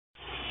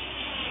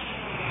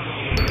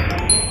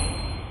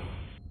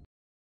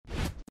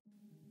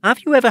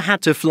Have you ever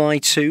had to fly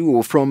to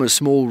or from a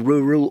small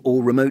rural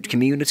or remote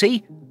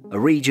community? A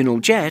regional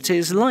jet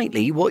is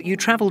likely what you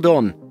travelled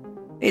on.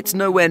 It's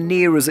nowhere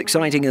near as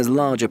exciting as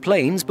larger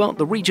planes, but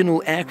the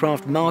regional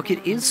aircraft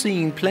market is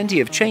seeing plenty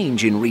of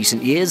change in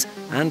recent years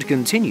and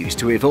continues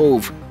to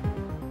evolve.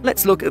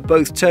 Let's look at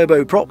both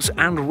turboprops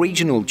and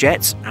regional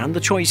jets and the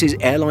choices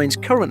airlines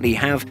currently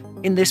have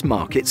in this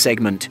market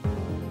segment.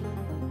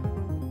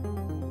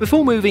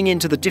 Before moving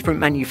into the different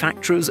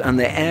manufacturers and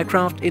their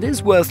aircraft, it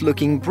is worth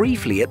looking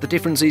briefly at the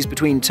differences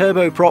between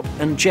turboprop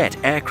and jet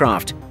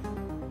aircraft.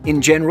 In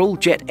general,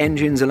 jet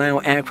engines allow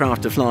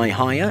aircraft to fly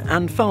higher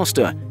and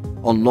faster.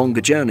 On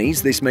longer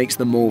journeys, this makes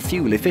them more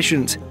fuel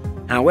efficient.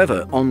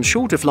 However, on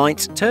shorter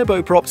flights,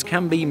 turboprops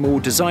can be more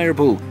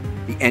desirable.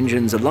 The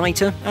engines are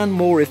lighter and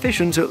more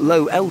efficient at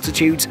low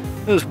altitudes,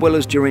 as well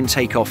as during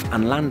takeoff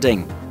and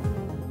landing.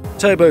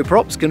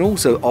 Turboprops can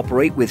also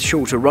operate with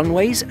shorter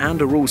runways and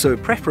are also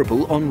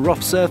preferable on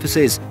rough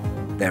surfaces.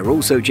 They're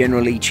also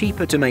generally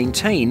cheaper to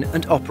maintain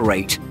and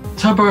operate.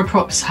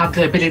 Turboprops have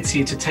the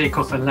ability to take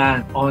off and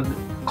land on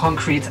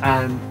concrete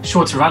and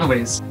shorter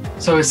runways.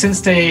 So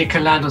since they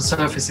can land on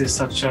surfaces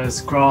such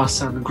as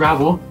grass and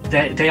gravel,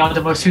 they are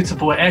the most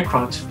suitable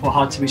aircraft for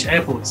hard-to-reach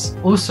airports.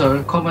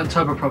 Also, common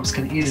turboprops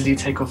can easily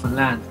take off and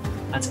land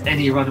at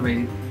any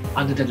runway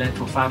under the length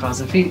of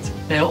 5,000 feet.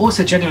 They are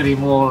also generally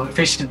more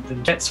efficient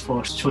than jets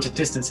for shorter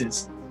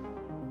distances.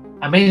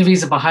 A main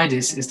reason behind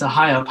this is the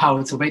higher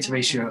power-to-weight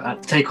ratio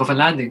at takeoff and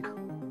landing.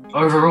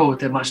 Overall,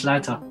 they're much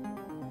lighter.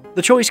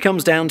 The choice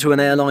comes down to an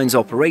airline's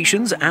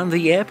operations and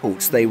the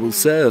airports they will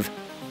serve.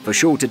 For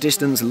shorter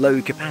distance,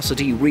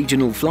 low-capacity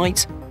regional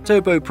flights,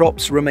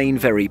 turboprops remain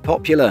very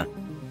popular.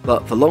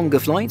 But for longer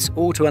flights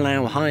or to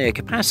allow higher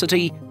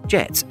capacity,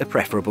 jets are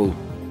preferable.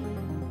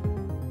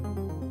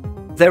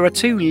 There are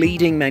two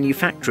leading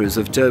manufacturers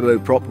of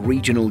turboprop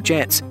regional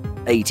jets,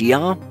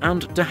 ATR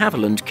and de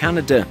Havilland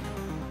Canada.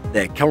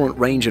 Their current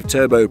range of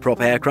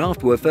turboprop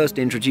aircraft were first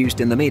introduced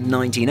in the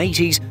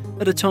mid-1980s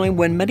at a time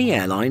when many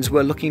airlines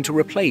were looking to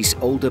replace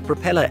older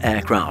propeller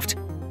aircraft.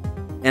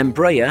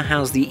 Embraer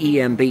has the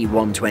EMB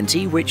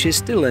 120, which is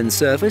still in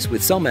service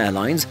with some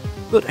airlines,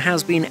 but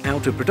has been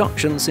out of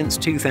production since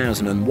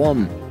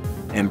 2001.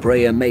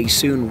 Embraer may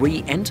soon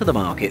re-enter the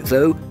market,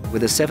 though,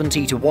 with a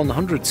 70 to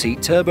 100 seat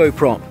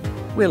turboprop.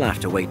 We'll have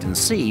to wait and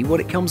see what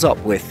it comes up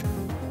with.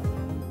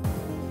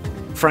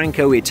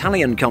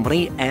 Franco-Italian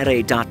company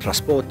Aere da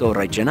Trasporto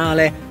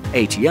Regionale,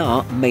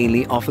 ATR,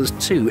 mainly offers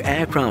two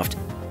aircraft,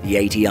 the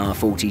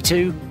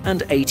ATR-42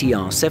 and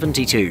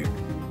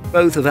ATR-72.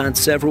 Both have had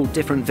several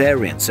different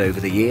variants over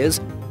the years.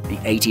 The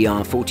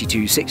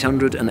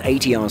ATR-42-600 and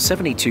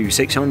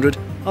ATR-72-600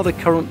 are the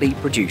currently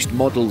produced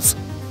models.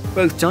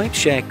 Both types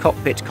share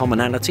cockpit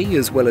commonality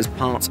as well as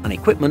parts and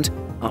equipment,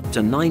 up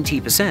to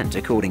 90%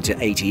 according to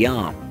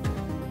ATR.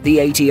 The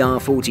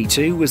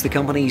ATR-42 was the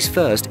company's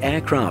first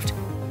aircraft.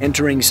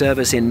 Entering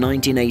service in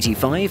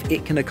 1985,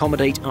 it can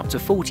accommodate up to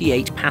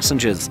 48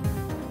 passengers.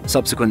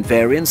 Subsequent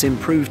variants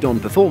improved on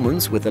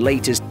performance, with the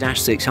latest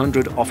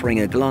 -600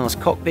 offering a glass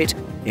cockpit,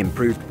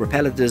 improved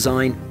propeller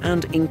design,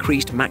 and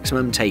increased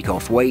maximum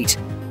takeoff weight.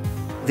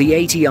 The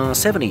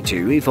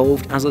ATR-72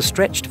 evolved as a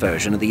stretched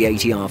version of the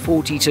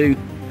ATR-42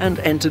 and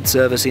entered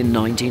service in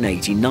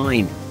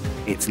 1989.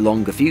 Its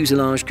longer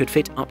fuselage could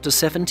fit up to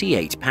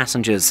 78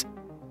 passengers.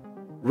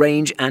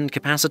 Range and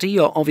capacity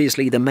are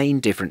obviously the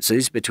main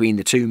differences between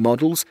the two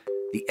models.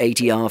 The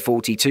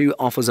ATR-42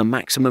 offers a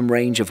maximum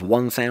range of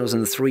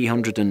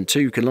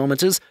 1,302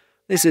 kilometers.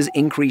 This has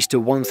increased to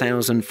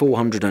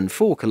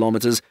 1,404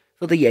 kilometers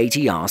for the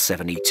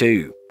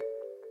ATR-72.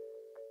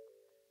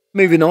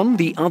 Moving on,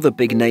 the other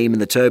big name in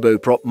the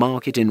turboprop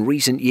market in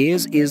recent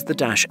years is the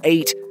Dash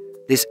 8.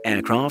 This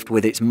aircraft,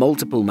 with its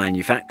multiple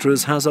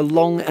manufacturers, has a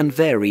long and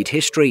varied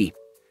history.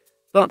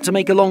 But to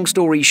make a long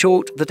story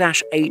short, the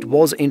Dash 8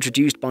 was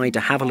introduced by de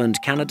Havilland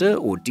Canada,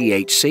 or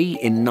DHC,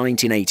 in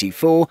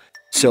 1984,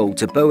 sold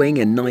to Boeing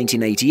in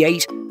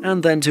 1988,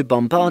 and then to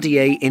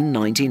Bombardier in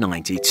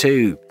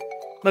 1992.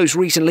 Most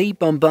recently,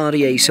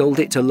 Bombardier sold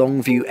it to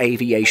Longview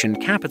Aviation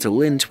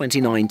Capital in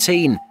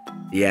 2019.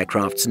 The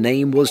aircraft's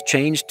name was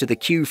changed to the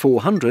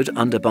Q400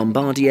 under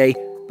Bombardier,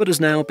 but has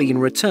now been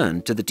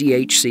returned to the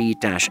DHC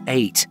Dash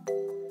 8.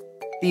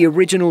 The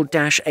original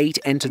Dash 8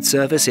 entered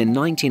service in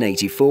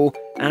 1984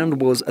 and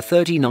was a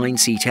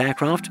 39-seat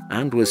aircraft,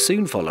 and was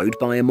soon followed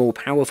by a more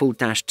powerful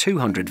Dash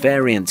 200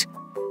 variant.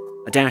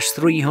 A Dash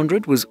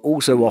 300 was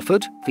also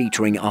offered,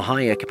 featuring a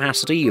higher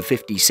capacity of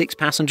 56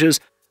 passengers.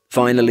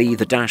 Finally,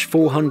 the Dash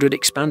 400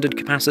 expanded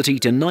capacity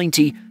to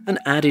 90 and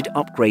added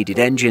upgraded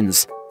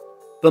engines.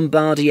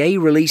 Bombardier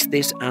released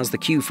this as the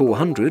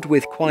Q400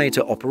 with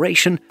quieter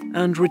operation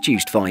and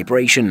reduced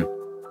vibration.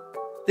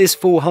 This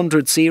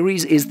 400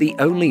 series is the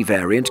only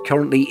variant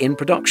currently in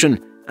production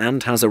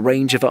and has a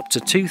range of up to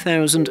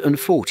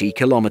 2,040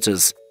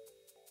 kilometers.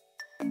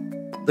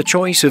 The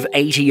choice of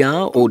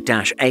ATR or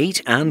Dash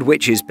 8 and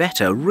which is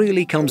better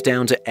really comes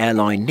down to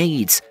airline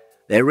needs.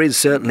 There is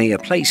certainly a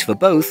place for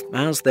both,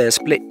 as their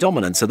split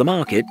dominance of the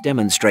market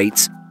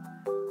demonstrates.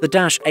 The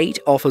Dash 8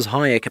 offers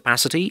higher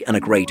capacity and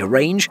a greater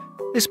range.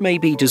 This may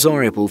be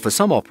desirable for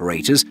some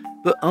operators,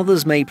 but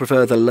others may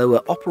prefer the lower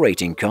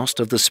operating cost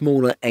of the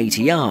smaller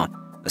ATR,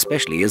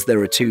 especially as there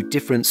are two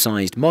different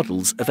sized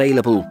models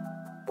available.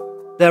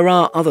 There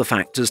are other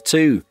factors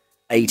too.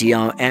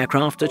 ATR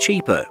aircraft are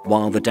cheaper,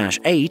 while the Dash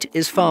 8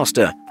 is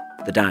faster.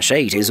 The Dash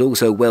 8 is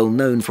also well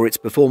known for its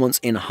performance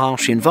in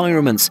harsh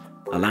environments.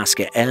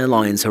 Alaska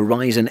Airlines,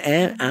 Horizon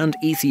Air and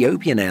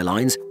Ethiopian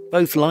Airlines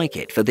both like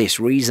it for this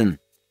reason.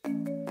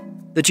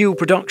 The dual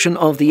production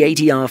of the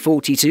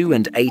ATR-42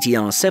 and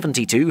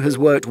ATR-72 has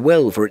worked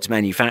well for its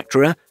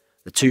manufacturer.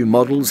 The two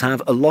models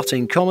have a lot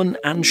in common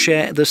and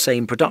share the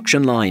same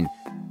production line.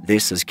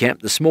 This has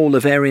kept the smaller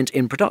variant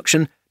in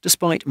production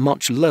despite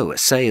much lower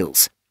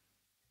sales.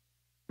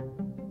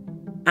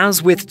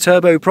 As with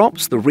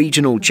turboprops, the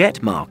regional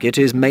jet market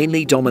is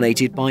mainly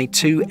dominated by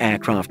two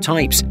aircraft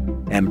types: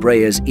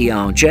 Embraer's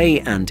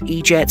ERJ and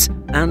E-Jets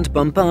and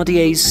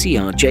Bombardier's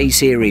CRJ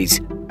series.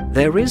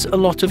 There is a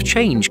lot of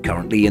change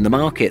currently in the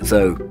market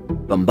though.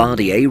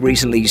 Bombardier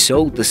recently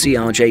sold the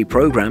CRJ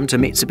program to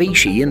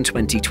Mitsubishi in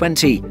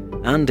 2020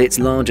 and its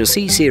larger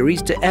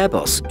C-series to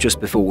Airbus just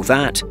before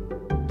that.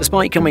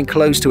 Despite coming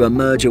close to a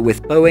merger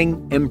with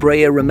Boeing,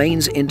 Embraer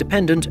remains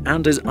independent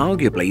and is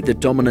arguably the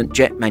dominant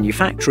jet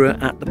manufacturer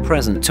at the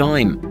present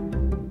time.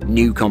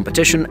 New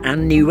competition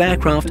and new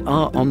aircraft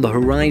are on the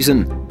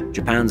horizon.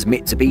 Japan's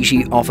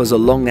Mitsubishi offers a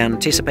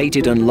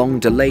long-anticipated and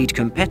long-delayed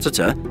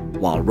competitor,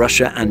 while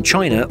Russia and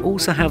China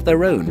also have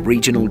their own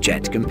regional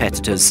jet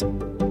competitors.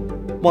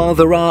 While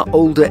there are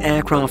older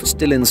aircraft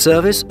still in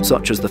service,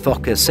 such as the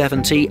Fokker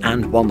 70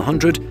 and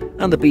 100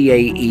 and the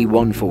BAE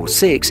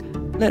 146,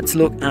 let's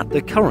look at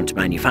the current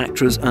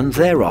manufacturers and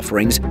their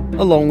offerings,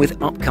 along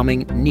with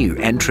upcoming new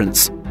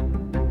entrants.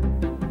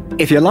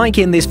 If you're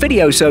liking this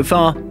video so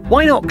far,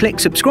 why not click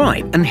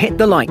subscribe and hit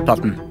the like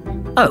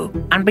button? Oh,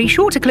 and be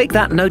sure to click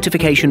that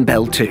notification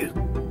bell too.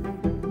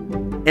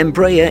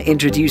 Embraer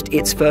introduced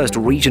its first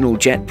regional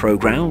jet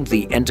program,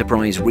 the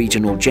Enterprise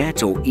Regional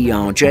Jet or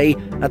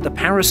ERJ, at the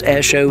Paris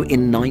Air Show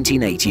in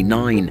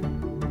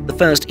 1989. The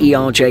first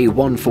ERJ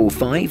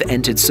 145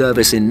 entered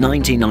service in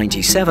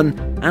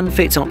 1997 and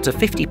fits up to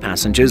 50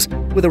 passengers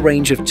with a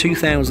range of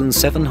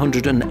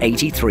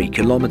 2,783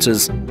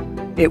 kilometers.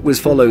 It was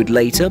followed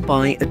later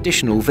by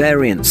additional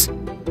variants.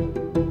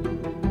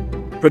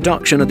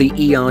 Production of the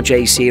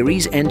ERJ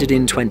series ended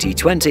in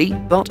 2020,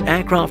 but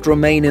aircraft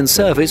remain in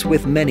service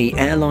with many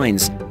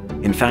airlines.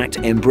 In fact,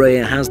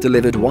 Embraer has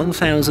delivered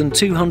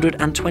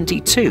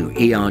 1,222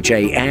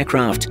 ERJ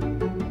aircraft.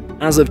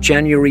 As of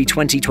January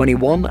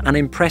 2021, an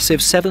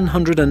impressive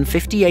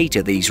 758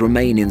 of these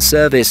remain in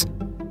service.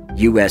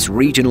 US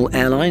regional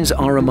airlines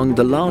are among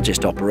the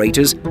largest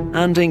operators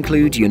and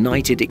include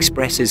United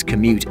Express's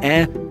Commute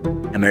Air,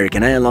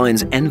 American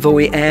Airlines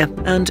Envoy Air,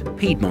 and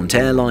Piedmont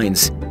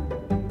Airlines.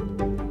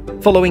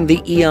 Following the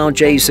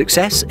ERJ's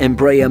success,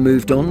 Embraer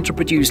moved on to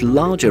produce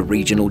larger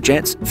regional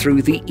jets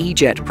through the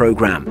E-Jet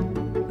program.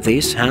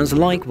 This has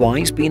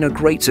likewise been a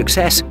great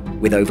success,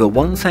 with over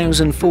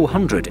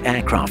 1,400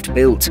 aircraft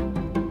built.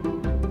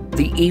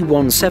 The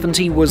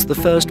E-170 was the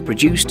first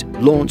produced,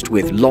 launched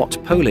with LOT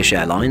Polish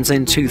Airlines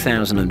in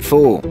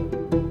 2004.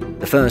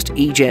 The first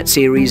E-Jet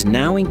series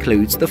now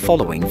includes the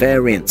following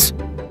variants.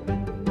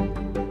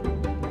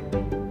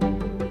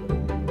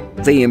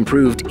 The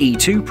improved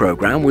E2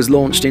 program was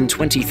launched in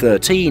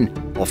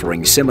 2013,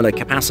 offering similar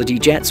capacity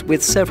jets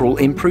with several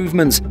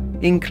improvements,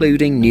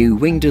 including new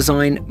wing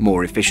design,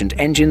 more efficient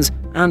engines,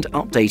 and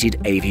updated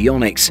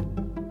avionics.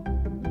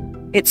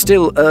 It's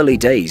still early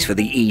days for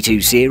the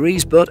E2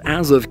 series, but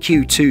as of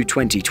Q2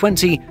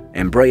 2020,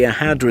 Embraer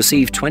had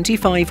received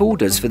 25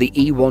 orders for the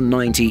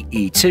E190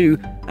 E2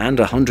 and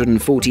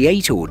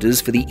 148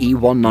 orders for the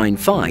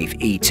E195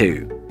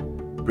 E2.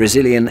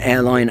 Brazilian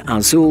airline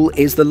Azul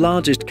is the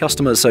largest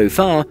customer so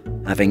far,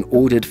 having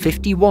ordered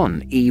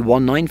 51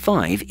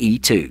 E195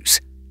 E2s.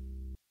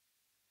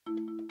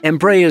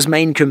 Embraer's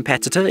main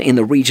competitor in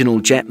the regional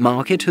jet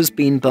market has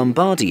been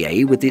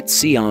Bombardier with its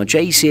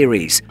CRJ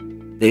series.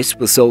 This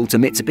was sold to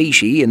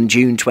Mitsubishi in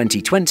June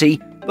 2020,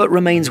 but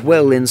remains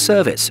well in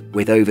service,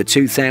 with over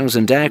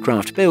 2,000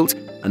 aircraft built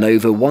and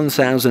over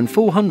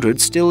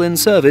 1,400 still in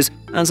service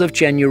as of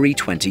January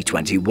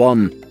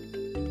 2021.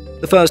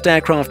 The first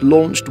aircraft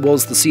launched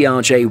was the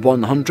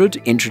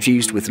CRJ-100,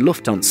 introduced with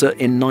Lufthansa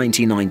in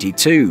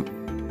 1992.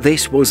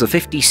 This was a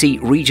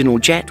 50-seat regional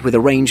jet with a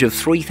range of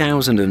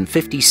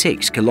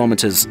 3,056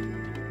 kilometers.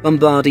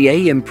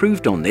 Bombardier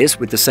improved on this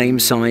with the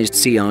same-sized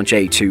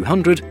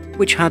CRJ-200,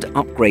 which had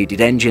upgraded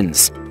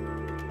engines.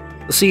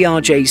 The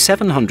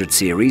CRJ-700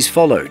 series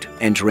followed,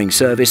 entering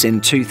service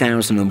in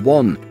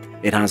 2001.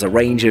 It has a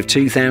range of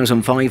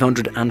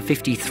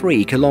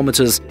 2,553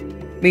 kilometers.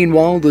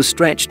 Meanwhile, the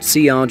stretched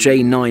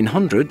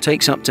CRJ-900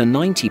 takes up to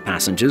 90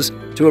 passengers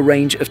to a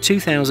range of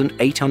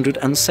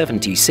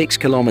 2,876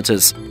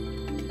 kilometers.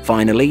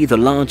 Finally, the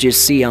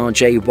largest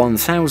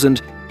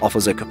CRJ-1000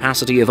 offers a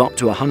capacity of up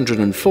to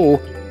 104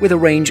 with a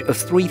range of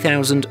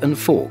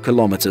 3,004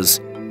 kilometers.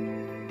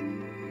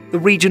 The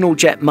regional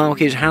jet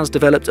market has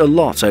developed a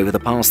lot over the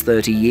past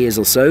 30 years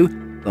or so.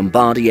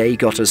 Bombardier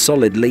got a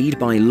solid lead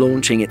by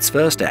launching its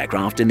first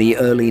aircraft in the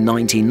early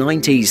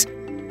 1990s,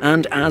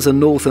 and as a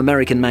North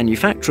American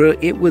manufacturer,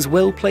 it was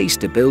well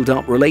placed to build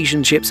up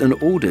relationships and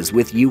orders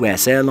with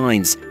US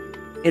airlines.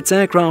 Its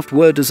aircraft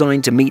were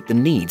designed to meet the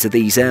needs of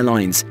these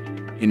airlines.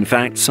 In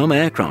fact, some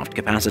aircraft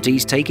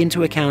capacities take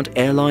into account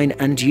airline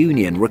and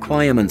union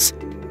requirements.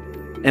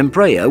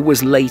 Embraer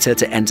was later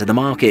to enter the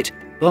market,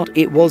 but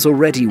it was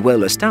already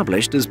well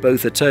established as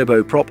both a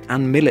turboprop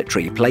and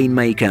military plane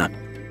maker.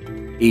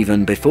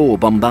 Even before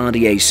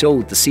Bombardier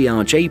sold the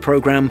CRJ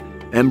program,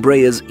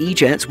 Embraer's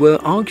E-jets were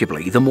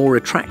arguably the more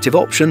attractive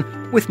option,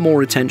 with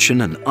more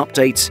attention and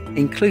updates,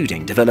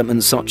 including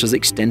developments such as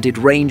extended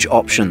range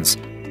options.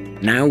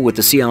 Now, with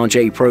the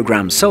CRJ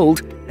program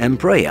sold,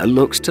 Embraer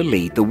looks to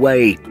lead the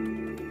way.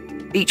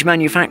 Each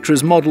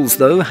manufacturer's models,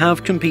 though,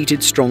 have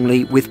competed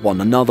strongly with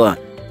one another.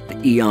 The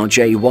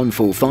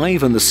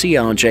ERJ-145 and the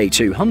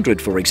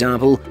CRJ-200, for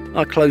example,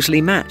 are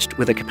closely matched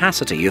with a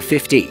capacity of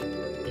 50.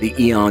 The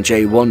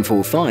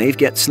ERJ-145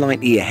 gets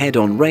slightly ahead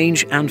on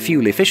range and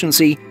fuel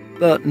efficiency,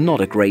 but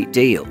not a great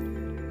deal.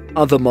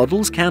 Other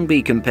models can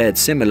be compared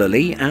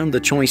similarly, and the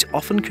choice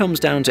often comes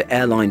down to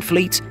airline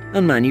fleets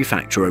and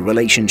manufacturer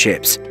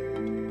relationships.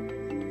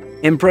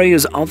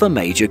 Embraer's other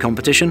major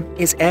competition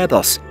is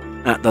Airbus.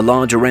 At the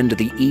larger end of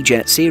the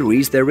E-jet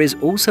series, there is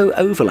also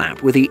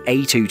overlap with the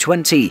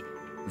A220.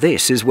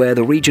 This is where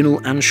the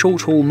regional and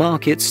short-haul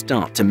markets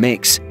start to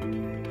mix.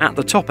 At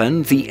the top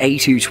end, the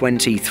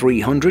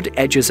A220-300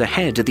 edges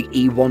ahead of the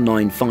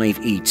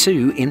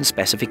E195-E2 in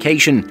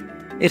specification.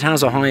 It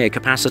has a higher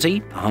capacity,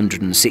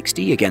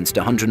 160 against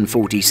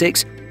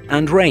 146,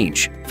 and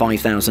range,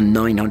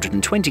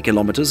 5,920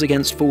 kilometers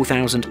against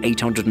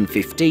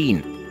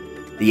 4,815.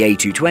 The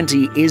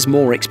A220 is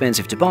more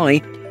expensive to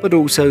buy, but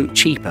also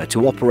cheaper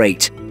to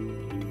operate.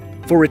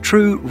 For a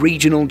true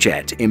regional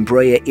jet,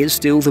 Embraer is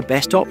still the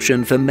best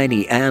option for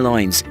many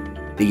airlines.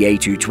 The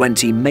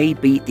A220 may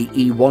beat the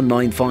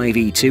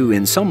E195-E2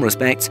 in some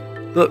respects,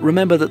 but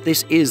remember that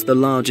this is the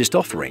largest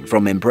offering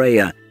from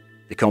Embraer.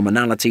 The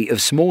commonality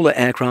of smaller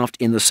aircraft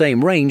in the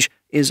same range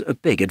is a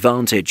big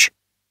advantage.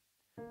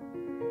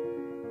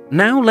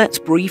 Now let's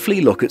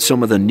briefly look at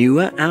some of the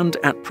newer and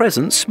at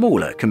present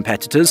smaller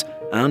competitors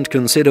and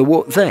consider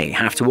what they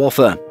have to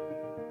offer.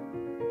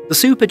 The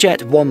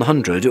Superjet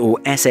 100 or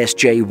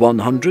SSJ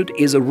 100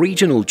 is a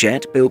regional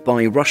jet built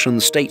by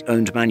Russian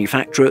state-owned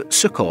manufacturer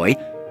Sukhoi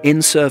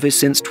in service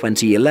since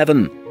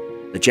 2011.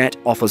 The jet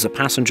offers a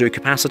passenger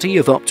capacity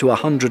of up to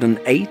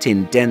 108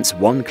 in dense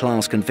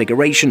one-class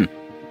configuration.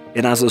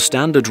 It has a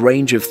standard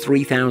range of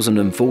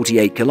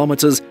 3,048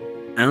 kilometers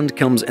and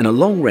comes in a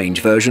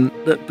long-range version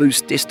that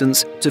boosts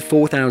distance to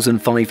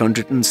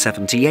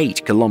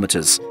 4,578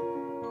 kilometers.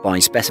 By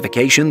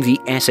specification, the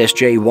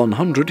SSJ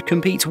 100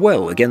 competes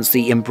well against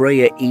the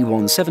Embraer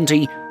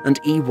E170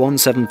 and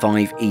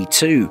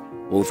E175-E2,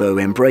 although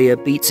Embraer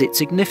beats it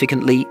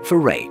significantly for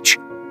range.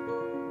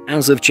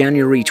 As of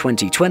January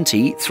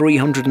 2020,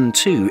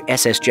 302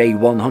 SSJ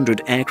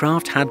 100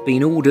 aircraft had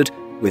been ordered,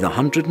 with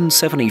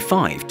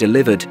 175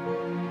 delivered.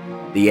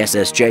 The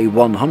SSJ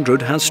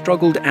 100 has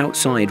struggled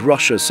outside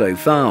Russia so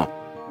far.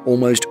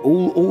 Almost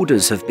all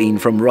orders have been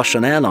from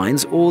Russian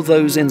airlines or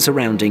those in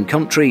surrounding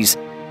countries.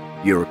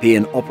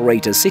 European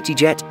operator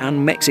CityJet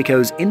and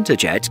Mexico's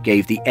Interjet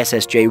gave the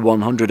SSJ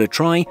 100 a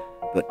try,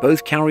 but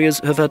both carriers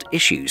have had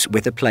issues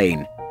with the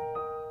plane.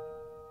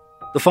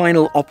 The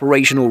final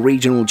operational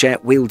regional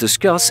jet we'll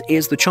discuss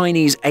is the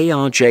Chinese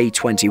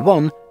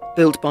ARJ-21,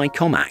 built by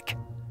Comac.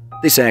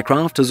 This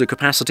aircraft has a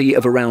capacity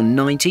of around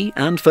 90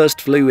 and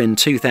first flew in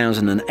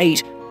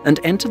 2008 and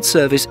entered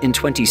service in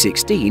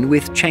 2016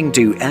 with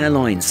Chengdu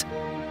Airlines.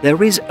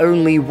 There is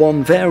only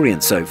one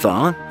variant so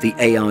far, the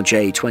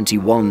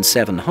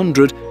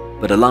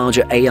ARJ-21-700, but a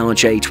larger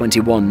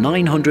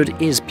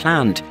ARJ-21-900 is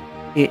planned.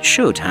 It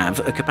should have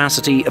a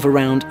capacity of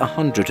around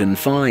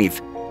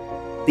 105.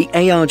 The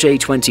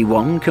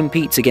ARJ-21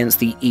 competes against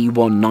the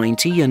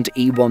E190 and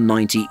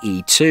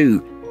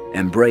E190-E2.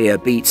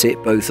 Embraer beats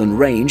it both on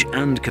range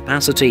and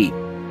capacity.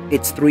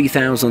 Its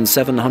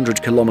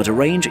 3,700 kilometer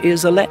range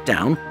is a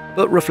letdown,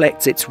 but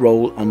reflects its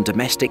role on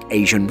domestic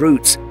Asian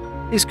routes.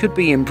 This could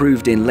be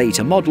improved in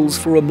later models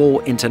for a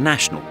more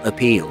international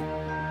appeal.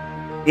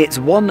 Its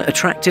one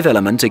attractive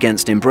element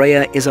against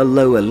Embraer is a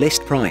lower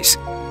list price,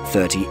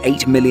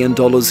 $38 million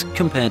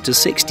compared to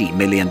 $60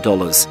 million.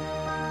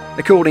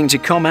 According to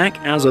Comac,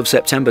 as of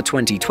September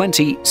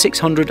 2020,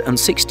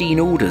 616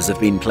 orders have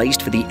been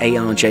placed for the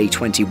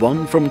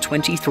ARJ-21 from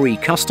 23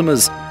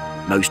 customers.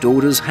 Most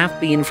orders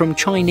have been from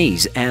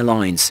Chinese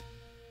airlines.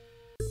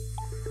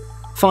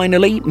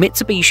 Finally,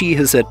 Mitsubishi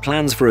has had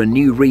plans for a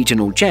new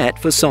regional jet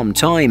for some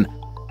time,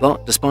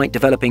 but despite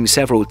developing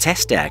several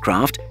test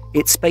aircraft,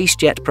 its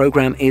SpaceJet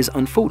program is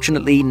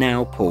unfortunately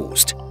now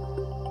paused.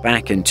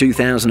 Back in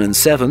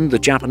 2007, the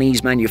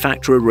Japanese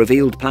manufacturer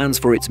revealed plans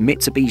for its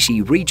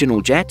Mitsubishi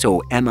Regional Jet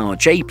or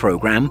MRJ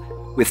program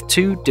with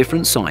two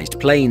different sized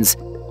planes.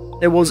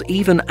 There was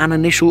even an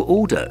initial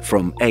order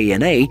from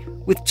ANA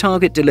with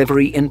target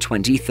delivery in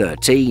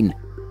 2013.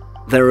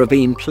 There have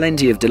been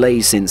plenty of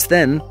delays since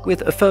then,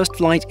 with a first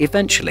flight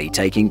eventually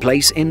taking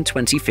place in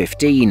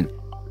 2015.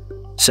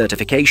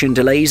 Certification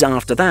delays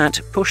after that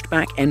pushed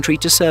back entry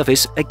to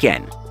service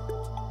again.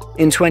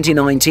 In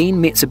 2019,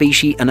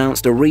 Mitsubishi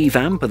announced a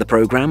revamp of the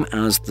program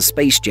as the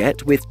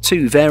SpaceJet with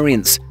 2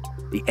 variants.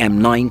 The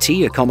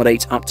M90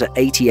 accommodates up to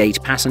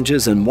 88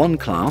 passengers in one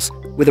class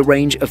with a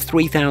range of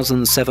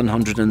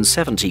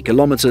 3,770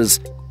 kilometers.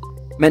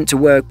 Meant to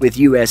work with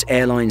US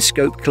airline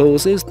scope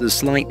clauses, the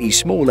slightly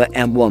smaller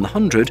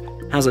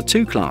M100 has a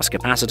 2-class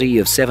capacity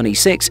of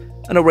 76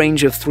 and a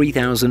range of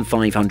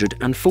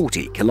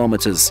 3,540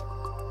 kilometers.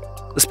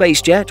 The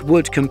SpaceJet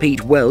would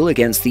compete well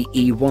against the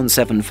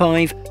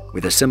E175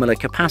 with a similar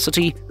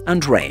capacity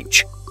and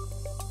range.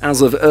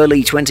 As of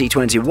early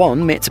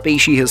 2021,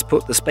 Mitsubishi has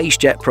put the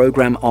SpaceJet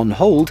program on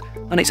hold,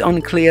 and it's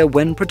unclear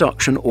when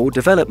production or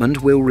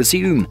development will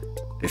resume.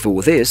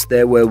 Before this,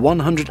 there were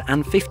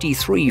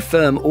 153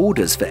 firm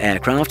orders for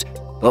aircraft,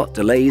 but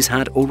delays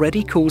had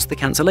already caused the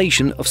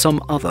cancellation of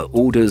some other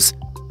orders.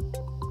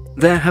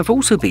 There have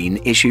also been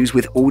issues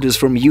with orders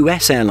from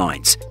US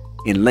airlines.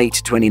 In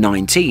late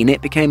 2019,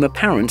 it became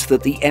apparent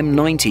that the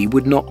M90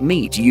 would not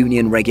meet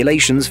union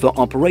regulations for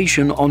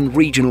operation on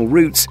regional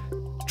routes.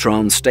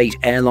 Trans-state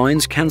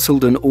airlines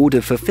cancelled an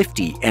order for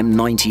 50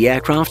 M90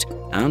 aircraft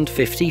and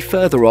 50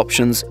 further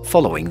options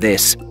following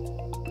this.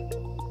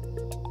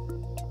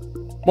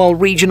 While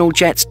regional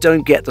jets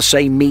don't get the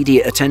same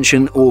media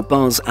attention or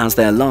buzz as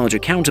their larger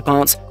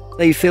counterparts,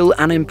 they fill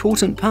an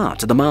important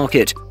part of the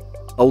market.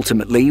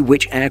 Ultimately,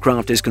 which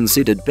aircraft is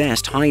considered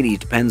best highly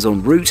depends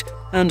on route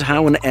and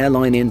how an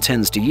airline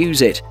intends to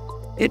use it.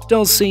 It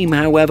does seem,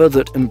 however,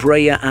 that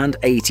Embraer and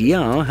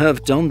ATR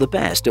have done the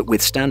best at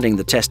withstanding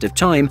the test of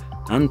time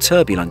and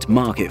turbulent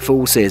market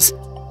forces.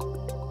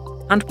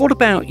 And what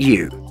about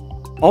you?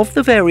 Of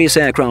the various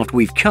aircraft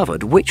we've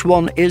covered, which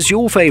one is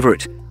your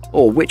favourite?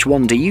 Or which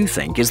one do you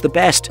think is the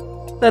best?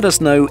 Let us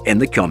know in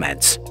the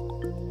comments.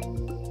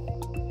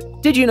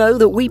 Did you know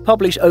that we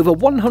publish over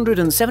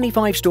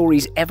 175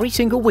 stories every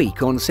single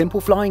week on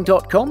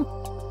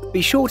simpleflying.com?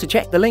 Be sure to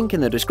check the link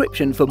in the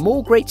description for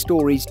more great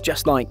stories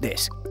just like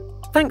this.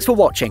 Thanks for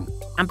watching,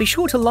 and be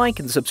sure to like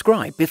and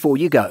subscribe before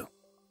you go.